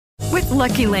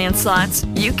Lucky Land Slots,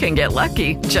 you can get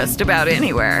lucky just about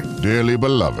anywhere. Dearly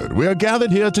beloved, we are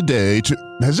gathered here today to...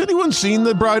 Has anyone seen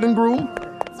the bride and groom?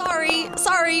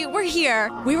 Sorry, we're here.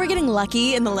 We were getting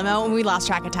lucky in the limo and we lost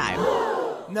track of time.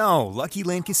 No, Lucky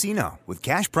Land Casino, with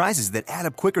cash prizes that add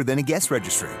up quicker than a guest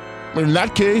registry. In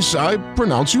that case, I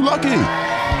pronounce you lucky.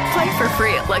 Play for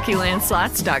free at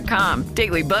LuckyLandSlots.com.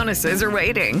 Daily bonuses are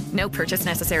waiting. No purchase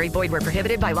necessary. Void where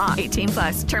prohibited by law.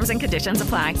 18+. Terms and conditions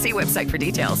apply. See website for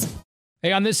details.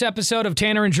 Hey, on this episode of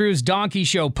Tanner and Drew's Donkey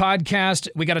Show podcast,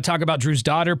 we got to talk about Drew's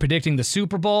daughter predicting the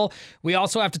Super Bowl. We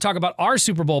also have to talk about our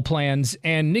Super Bowl plans,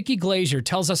 and Nikki Glazer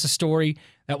tells us a story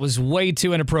that was way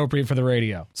too inappropriate for the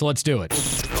radio. So let's do it.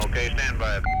 Okay, stand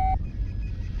by.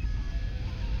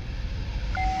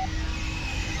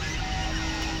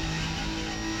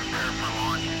 Prepare for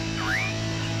launch. 3,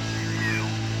 2,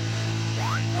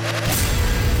 1.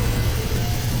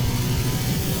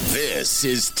 This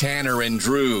is Tanner and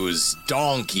Drew's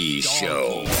Donkey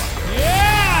Show.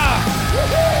 Yeah!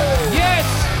 Woo-hoo! Yes!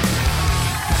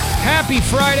 Happy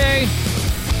Friday.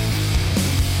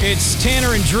 It's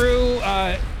Tanner and Drew.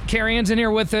 Carrie Ann's in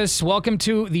here with us. Welcome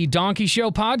to the Donkey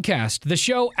Show podcast, the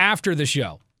show after the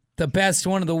show. The best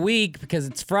one of the week because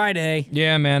it's Friday.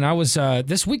 Yeah, man. I was,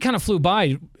 this week kind of flew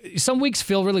by. Some weeks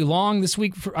feel really long. This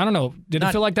week, I don't know. Did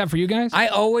it feel like that for you guys? I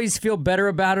always feel better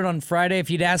about it on Friday. If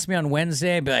you'd ask me on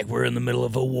Wednesday, I'd be like, we're in the middle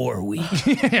of a war week.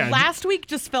 Yeah. Last week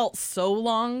just felt so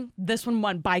long. This one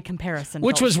went by comparison.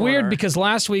 Which felt was shorter. weird because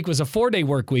last week was a 4-day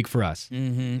work week for us.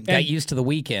 Mm-hmm. Got used to the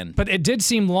weekend. But it did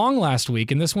seem long last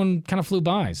week, and this one kind of flew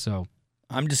by, so...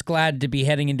 I'm just glad to be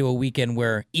heading into a weekend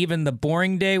where even the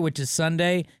boring day, which is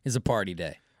Sunday, is a party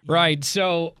day. Right,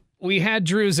 so we had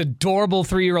Drew's adorable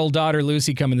 3-year-old daughter,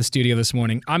 Lucy, come in the studio this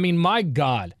morning. I mean, my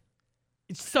God.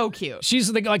 It's so cute. She's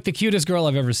like the cutest girl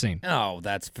I've ever seen. Oh,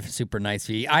 that's super nice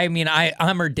of you. I mean,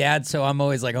 I'm her dad, so I'm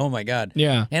always like, oh my God.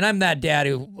 Yeah. And I'm that dad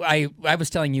who, I was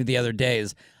telling you the other day,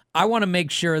 is I want to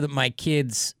make sure that my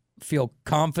kids feel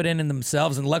confident in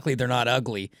themselves, and luckily they're not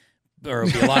ugly, or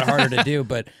it'll be a lot harder to do,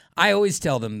 but I always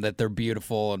tell them that they're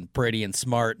beautiful and pretty and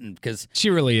smart, and because she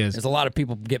really is. There's a lot of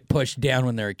people get pushed down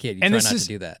when they're a kid. You try not to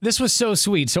do that. This was so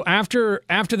sweet. So after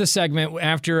the segment,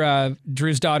 after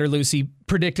Drew's daughter, Lucy,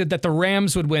 predicted that the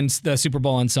Rams would win the Super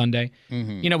Bowl on Sunday,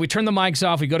 you know, we turn the mics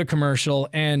off, we go to commercial,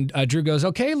 and Drew goes,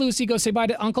 okay, Lucy, go say bye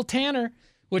to Uncle Tanner,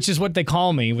 which is what they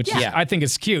call me, which is, I think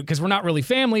is cute, because we're not really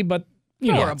family, but,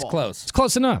 you know, it's close. It's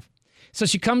close enough. So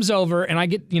she comes over, and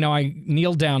I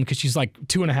kneel down because she's like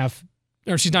 2.5,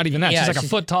 or she's not even that. She's like a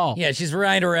foot tall. Yeah, she's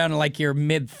right around like your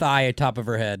mid-thigh, top of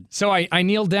her head. So I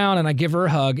kneel down, and I give her a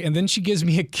hug, and then she gives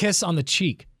me a kiss on the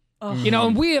cheek. You know,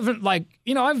 and we haven't,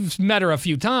 I've met her a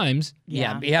few times.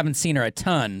 Yeah, you haven't seen her a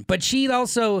ton. But you're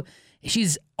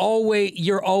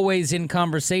always in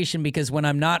conversation, because when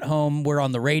I'm not home, we're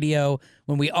on the radio.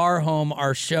 When we are home,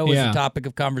 our show is a topic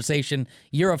of conversation.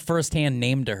 You're a first-hand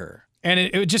name to her. And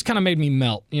it just kind of made me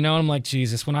melt, you know? And I'm like,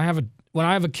 Jesus, when I have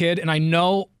a kid and I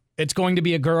know it's going to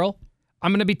be a girl,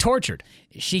 I'm going to be tortured.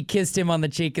 She kissed him on the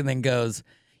cheek and then goes,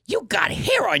 you got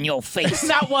hair on your face.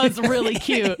 That was really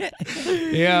cute.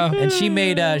 Yeah. And she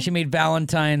made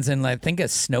Valentine's and I think a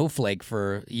snowflake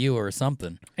for you or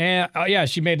something. And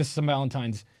she made us some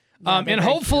Valentine's. And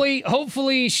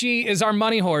hopefully she is our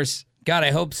money horse. God,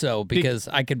 I hope so, because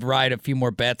I could ride a few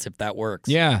more bets if that works.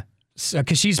 Yeah.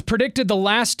 Because she's predicted the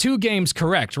last 2 games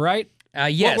correct, right?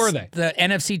 Yes. What were they? The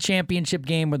NFC Championship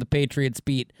game where the Patriots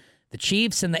beat the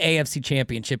Chiefs, and the AFC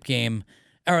Championship game.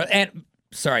 The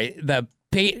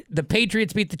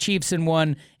Patriots beat the Chiefs in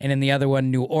one, and in the other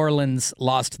one, New Orleans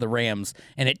lost to the Rams.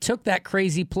 And it took that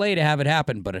crazy play to have it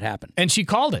happen, but it happened. And she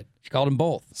called it. She called them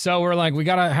both. So we're like, we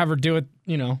got to have her do it,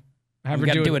 you know. Have her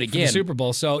do it again for the Super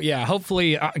Bowl. So, yeah,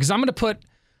 hopefully, because I'm going to put,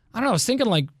 I don't know, I was thinking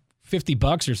like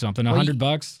 $50 or something,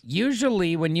 $100.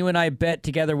 Usually when you and I bet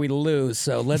together, we lose.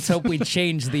 So let's hope we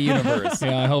change the universe.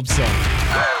 Yeah, I hope so. Ready?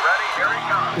 Here he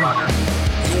comes. Roger.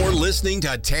 You're listening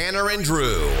to Tanner and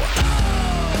Drew.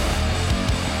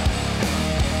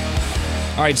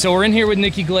 All right, so we're in here with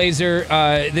Nikki Glazer.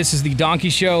 This is the Donkey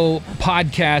Show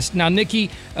podcast. Now, Nikki,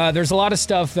 there's a lot of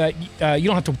stuff that you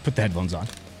don't have to put the headphones on.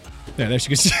 Yeah, there she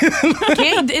goes.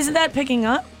 Isn't that picking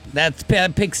up?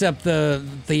 That picks up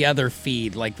the other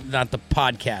feed, like not the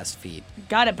podcast feed.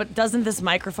 Got it, but doesn't this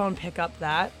microphone pick up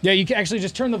that? Yeah, you can actually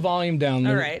just turn the volume down.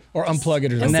 All right. Or unplug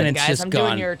it or something. And then it's guys, just I'm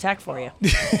gone. doing your tech for you.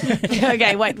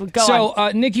 Okay, wait, go on.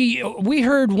 So, Nikki, we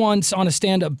heard once on a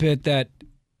stand-up bit that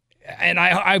and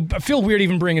I feel weird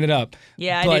even bringing it up.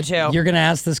 Yeah, I but do too. You're going to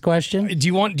ask this question? Do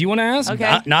you want to ask?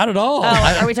 Okay. Not at all.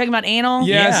 Oh, are we talking about anal?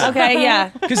 Yes. Okay, yeah.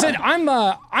 Because I'm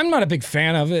not a big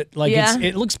fan of it. Like Yeah.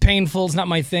 it looks painful. It's not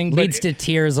my thing. Leads but to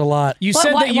tears a lot. you But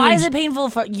said why, that you why is it painful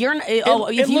for if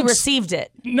it you looks- received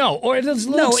it? No, or it looks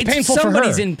it's painful for her.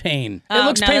 somebody's in pain. It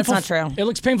looks no, painful. that's not true. It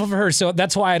looks painful for her, so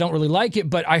that's why I don't really like it.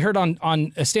 But I heard on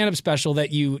a stand-up special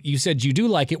that you said you do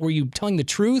like it. Were you telling the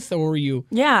truth, or were you?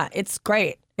 Yeah, it's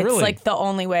great. It's Really? like the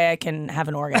only way I can have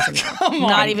an orgasm. now. Come on.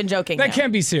 Not even joking. That now.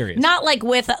 can't be serious. Not like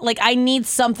I need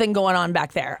something going on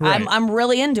back there. Right. I'm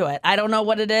really into it. I don't know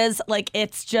what it is. Like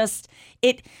it's just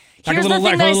it. Like Here's a little, the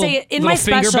thing that I say in my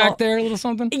finger special. back there, a little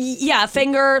something. Yeah,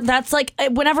 finger. That's like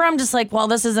whenever I'm just like, well,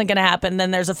 this isn't gonna happen. Then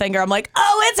there's a finger. I'm like,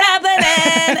 oh, it's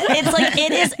happening. It's like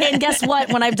it is. And guess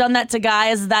what? When I've done that to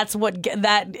guys, that's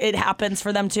that it happens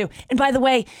for them too. And by the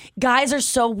way, guys are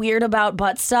so weird about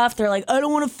butt stuff. They're like, I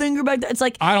don't want a finger back there. It's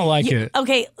like I don't like it.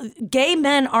 Okay, gay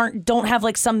men don't have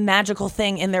like some magical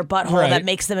thing in their butthole Right. that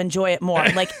makes them enjoy it more.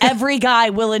 Like every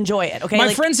guy will enjoy it. Okay, My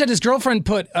like, friend said his girlfriend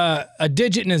put a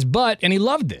digit in his butt, and he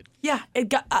loved it. Yeah,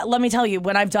 let me tell you,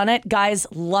 when I've done it, guys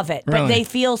love it. But Really? they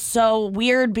feel so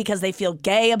weird because they feel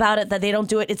gay about it that they don't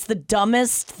do it. It's the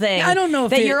dumbest thing. I don't know if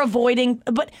that it- you're avoiding.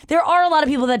 But there are a lot of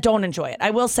people that don't enjoy it.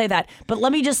 I will say that. But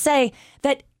let me just say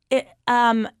that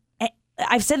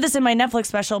I've said this in my Netflix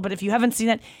special, but if you haven't seen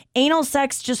it, anal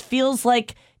sex just feels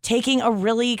like taking a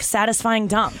really satisfying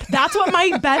dump. That's what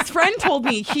my best friend told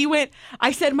me.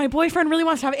 I said, my boyfriend really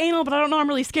wants to have anal, but I don't know, I'm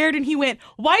really scared. And he went,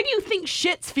 why do you think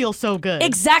shits feel so good?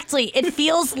 Exactly. It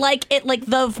feels like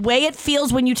the way it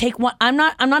feels when you take one. I'm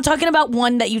not talking about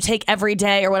one that you take every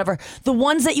day or whatever. The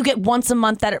ones that you get once a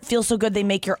month that it feels so good they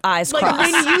make your eyes Like cross.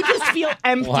 when you just feel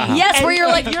empty. Wow. Yes, where you're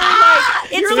like,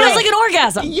 it feels like an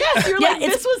orgasm. Yes, you're like,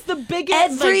 it's- this was the biggest.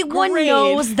 Everyone grade.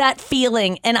 knows that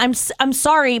feeling, and I'm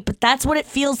sorry, but that's what it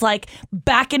feels like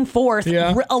back and forth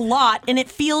a lot, and it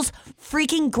feels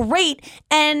freaking great.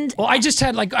 And Well, I just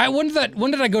had when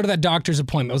did I go to that doctor's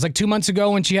appointment? It was like 2 months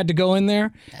ago when she had to go in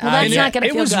there. well, that's And not going to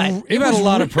it feel was good. You've had a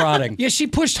lot of prodding. Yeah, she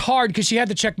pushed hard because she had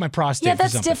to check my prostate. Yeah, for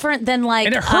that's something. different than like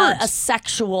And it hurts. a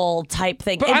sexual type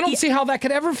thing. But I don't see how that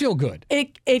could ever feel good.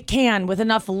 It can with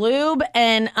enough lube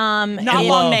and Not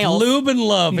long nails. Lube and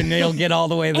love, and you'll get all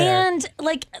the way there. And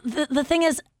like the thing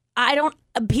is, I don't.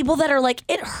 People that are like,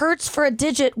 it hurts for a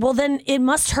digit. Well, then it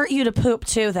must hurt you to poop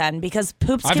too. Then because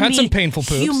poops I've can had be some painful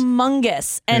poops.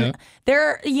 humongous, and Yeah.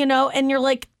 they're and you're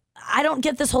like. I don't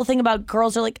get this whole thing about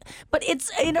girls are like, but it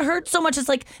hurts so much. It's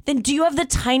like, then do you have the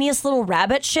tiniest little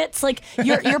rabbit shits? Like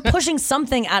you're pushing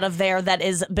something out of there that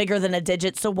is bigger than a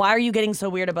digit. So why are you getting so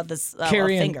weird about this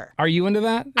Carrie Ann, finger? are you into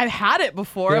that? I've had it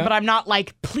before, Yeah. but I'm not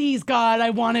like, please God,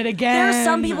 I want it again. There are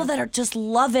some people that are just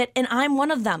love it, and I'm one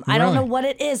of them. I don't know Really? what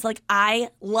it is. Like, I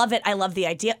love it. I love the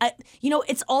idea.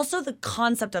 It's also the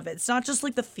concept of it. It's not just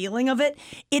like the feeling of it.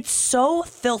 It's so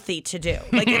filthy to do.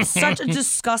 Like, it's such a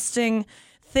disgusting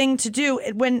thing to do.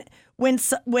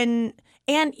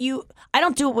 I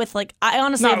don't do it with like. I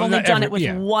honestly No, have only not done every- it with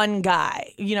yeah. one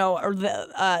guy. Or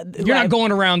the. You're not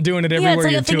going around doing it Yeah, everywhere it's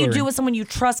like you're a thing you touring. do with someone you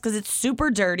trust because it's super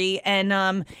dirty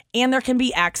and there can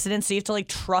be accidents, so you have to like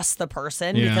trust the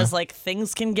person Yeah. because like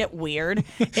things can get weird.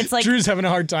 It's like, Drew's having a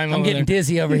hard time I'm over getting there.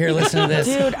 dizzy over here listening to this.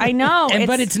 dude, I know.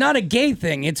 But it's not a gay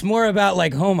thing. It's more about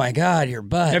like, oh my God, your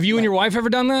butt. Have you and your wife ever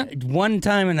done that? One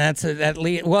time, and that's at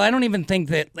least. Well, I don't even think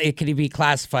that it could be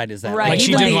classified as that. Right. Like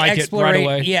she even didn't the like it right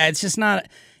away? Yeah, it's just not.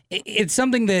 It's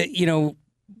something that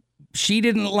she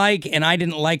didn't like, and I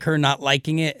didn't like her not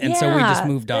liking it, and so we just Yeah.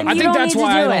 moved on. And I you think don't that's need to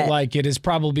why I do don't it. like it is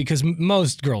probably because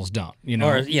most girls don't,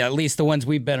 Or at least the ones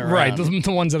we've been around. right,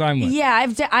 the ones that I'm with. Yeah,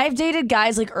 I've dated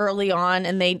guys like early on,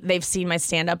 and they've seen my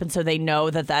stand up, and so they know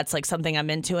that that's like something I'm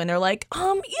into, and they're like,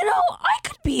 I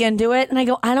could be into it, and I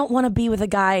go, I don't want to be with a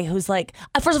guy who's like,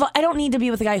 first of all, I don't need to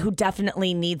be with a guy who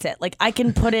definitely needs it. Like I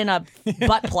can put in a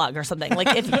butt plug or something.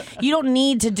 Like if you don't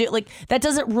need to do like that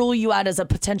doesn't rule you out as a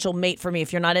potential mate for me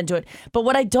if you're not into it. But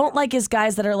what I don't like is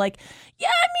guys that are like, yeah,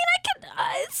 I mean, I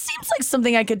could. It seems like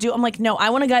something I could do. I'm like, no,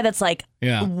 I want a guy that's like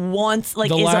wants like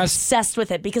The is last- obsessed with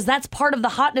it because that's part of the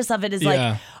hotness of it is Yeah.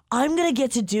 like I'm gonna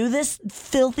get to do this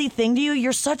filthy thing to you.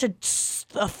 You're such a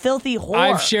filthy whore.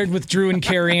 I've shared with Drew and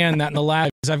Carrie Ann that in the lab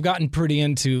because I've gotten pretty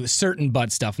into certain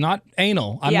butt stuff, not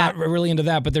anal. I'm Yeah. not really into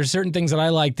that, but there's certain things that I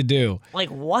like to do. Like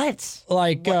what?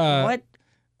 Like What?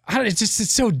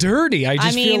 it's so dirty. I just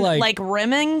I mean, feel like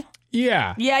rimming.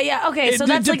 yeah. Yeah. Okay. It, So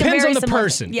that's it like a depends very on the similar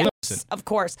person. thing. Yeah. person. Of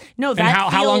course. No, that And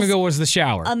how long feels ago was the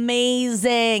shower?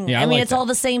 Amazing. Yeah, I I mean, like it's that. all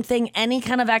the same thing. Any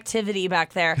kind of activity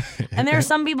back there. And there are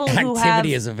some people who have.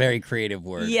 Activity is a very creative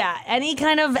word. Yeah, any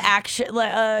kind of action.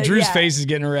 Drew's yeah. face is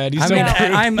getting red. He's I so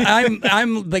mean, prude.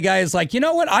 I'm the guy who's like, you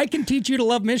know what? I can teach you to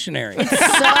love missionaries.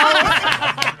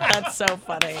 That's so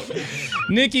funny.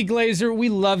 Nikki Glazer, we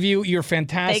love you. You're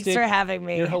fantastic. Thanks for having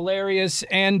me. You're hilarious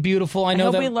and beautiful. I I know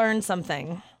hope that we learned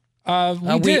something.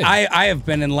 we did. I have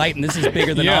been enlightened. This is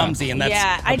bigger than Yeah. OMSI, and that's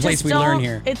yeah, a I place just we don't. learn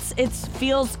here. It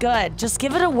feels good. Just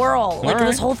give it a whirl. Like right.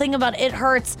 this whole thing about it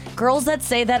hurts. Girls that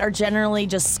say that are generally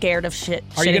just scared of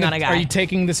shitting on a guy. Are you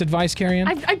taking this advice, Carrie Ann?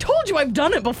 I told you I've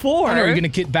done it before. Are you going to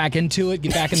get back into it?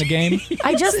 Get back in the game?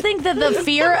 I just think that the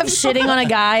fear of shitting on a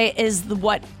guy is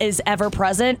what is ever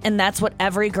present, and that's what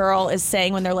every girl is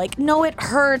saying when they're like, "No, it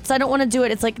hurts. I don't want to do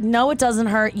it." It's like, no, it doesn't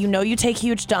hurt. You know, you take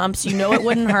huge dumps. You know, it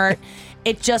wouldn't hurt.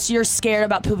 It just you're scared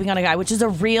about pooping on a guy, which is a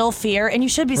real fear, and you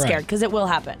should be scared because it will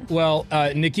happen. Well,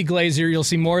 Nikki Glazer, you'll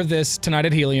see more of this tonight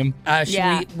at Helium.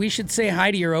 We should say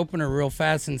hi to your opener real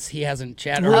fast since he hasn't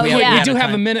chatted. We do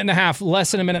have a minute and a half,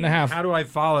 less than a minute and a half. How do I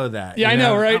follow that? Yeah, I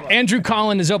know, right? Andrew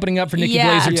Collin is opening up for Nikki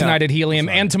Glazer tonight at Helium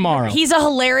and tomorrow. He's a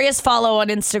hilarious follow on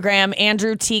Instagram,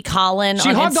 Andrew T. Collin She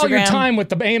on hogged Instagram. all your time with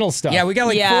the anal stuff. Yeah, we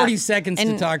got 40 seconds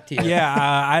to talk to you. Yeah,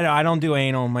 I don't do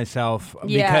anal myself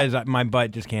Yeah. because my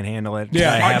butt just can't handle it.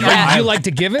 Yeah. Do you like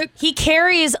to give it? He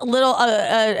carries little.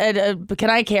 Can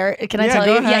I tell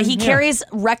go you? ahead. Yeah, he Yeah. carries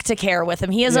Recticare with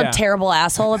him. He is a Yeah. terrible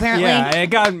asshole, apparently. Yeah, it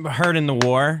got hurt in the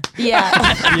war.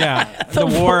 Yeah. Yeah, the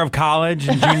war of college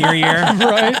and junior year.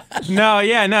 Right. No,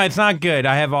 it's not good.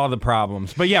 I have all the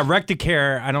problems. But yeah,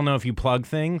 Recticare, I don't know if you plug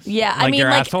things. Yeah, I like mean, your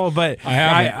like- asshole, but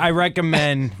I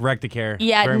recommend Recticare.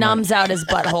 Yeah, it very numbs much. out his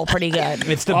butthole pretty good.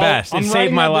 It's the best. It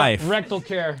saved my life. Rectal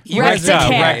care.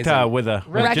 Recta with a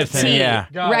Recti. yeah.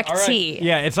 Recti.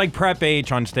 Yeah, it's like Prep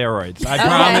H on steroids. I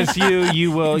promise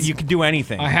you could do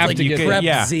anything. I have to get Prep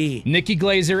yeah. Z. Nikki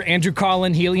Glazer, Andrew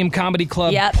Collin, Helium Comedy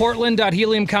Club, Yep.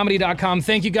 Portland.heliumcomedy.com.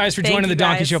 Thank you guys for Thank joining the you,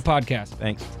 Donkey guys. Show podcast.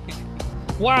 Thanks.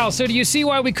 Wow, so do you see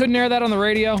why we couldn't air that on the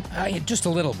radio? Just a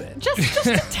little bit. Just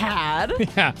a tad.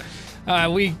 Yeah.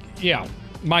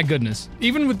 My goodness.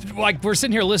 Even with, like, we're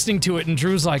sitting here listening to it and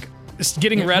Drew's like, just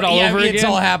getting red all over again. It's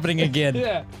all happening again.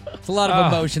 Yeah. It's a lot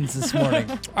of emotions this morning.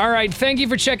 All right, thank you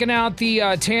for checking out the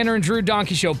Tanner and Drew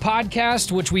Donkey Show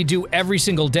podcast, which we do every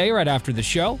single day right after the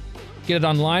show. Get it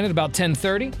online at about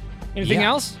 10:30. Anything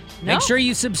else? Make sure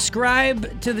you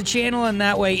subscribe to the channel, and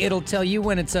that way it'll tell you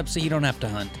when it's up so you don't have to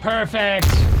hunt. Perfect.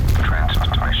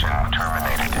 Transmission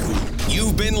terminated.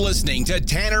 You've been listening to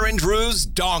Tanner and Drew's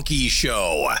Donkey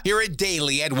Show. Hear it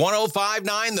daily at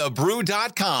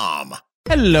 1059thebrew.com.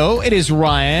 Hello, it is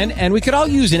Ryan, and we could all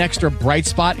use an extra bright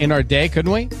spot in our day,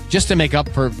 couldn't we? Just to make up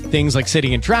for things like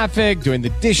sitting in traffic, doing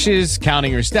the dishes,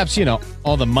 counting your steps,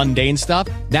 all the mundane stuff.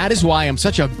 That is why I'm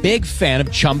such a big fan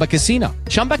of Chumba Casino.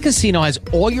 Chumba Casino has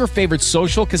all your favorite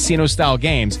social casino-style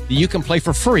games that you can play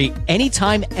for free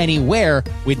anytime, anywhere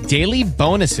with daily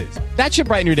bonuses. That should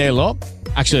brighten your day a little.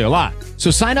 Actually, a lot.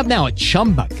 So sign up now at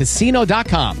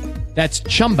ChumbaCasino.com. That's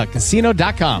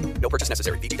ChumbaCasino.com. No purchase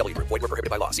necessary. VGW Group. Void where prohibited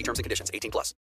by law. See terms and conditions. 18+.